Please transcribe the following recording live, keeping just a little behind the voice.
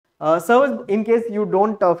Service, in case you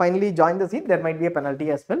don't finally join the seat, there might be a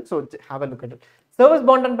penalty as well. So have a look at it. Service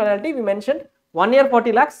bond and penalty, we mentioned 1 year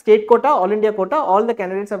 40 lakhs, state quota, all India quota, all the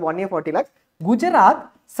candidates have 1 year 40 lakhs.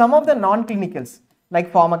 Gujarat, some of the non-clinicals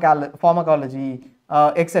like pharmacology,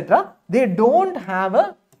 etc., they don't have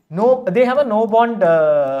a they have a no bond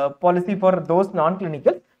policy for those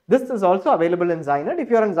non-clinicals. This is also available in ZyNerd. If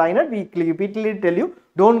you are in ZyNerd, we repeatedly tell you,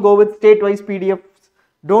 don't go with state-wise PDFs,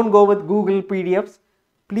 don't go with Google PDFs.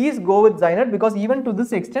 Please go with ZyNerd, because even to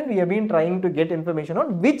this extent, we have been trying to get information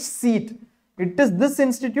on which seat. It is this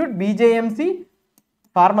institute, BJMC,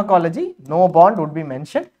 pharmacology, no bond would be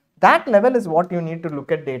mentioned. That level is what you need to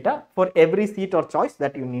look at data for every seat or choice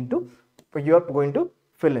that you need to, you are going to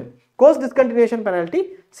fill in. Course discontinuation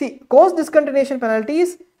penalty. See, course discontinuation penalty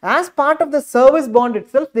is as part of the service bond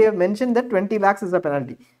itself. They have mentioned that 20 lakhs is a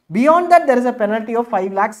penalty. Beyond that, there is a penalty of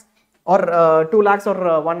 5 lakhs or 2 lakhs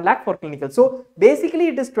or 1 lakh for clinical. So basically,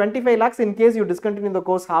 it is 25 lakhs in case you discontinue the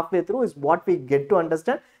course halfway through, is what we get to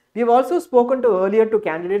understand. We have also spoken to earlier to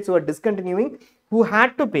candidates who are discontinuing, who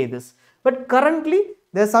had to pay this. But currently,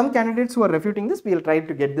 there are some candidates who are refuting this. We will try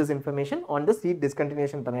to get this information on the seat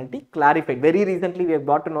discontinuation penalty clarified. Very recently, we have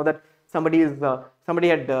got to know that somebody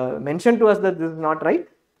had mentioned to us that this is not right.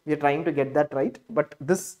 We are trying to get that right. But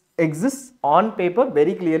this exists on paper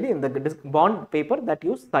very clearly in the bond paper that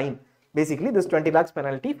you sign. Basically, this 20 lakhs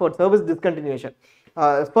penalty for service discontinuation,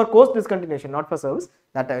 for course discontinuation, not for service,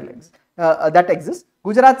 that exists.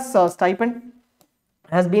 Gujarat's stipend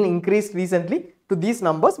has been increased recently to these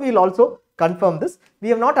numbers. We will also confirm this. We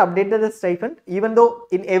have not updated the stipend, even though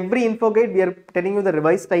in every info guide we are telling you the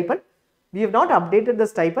revised stipend. We have not updated the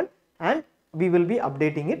stipend, and we will be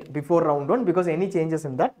updating it before round 1, because any changes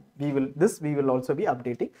in that we will also be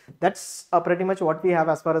updating. That's pretty much what we have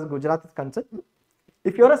as far as Gujarat is concerned.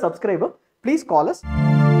 If you are a subscriber, please call us.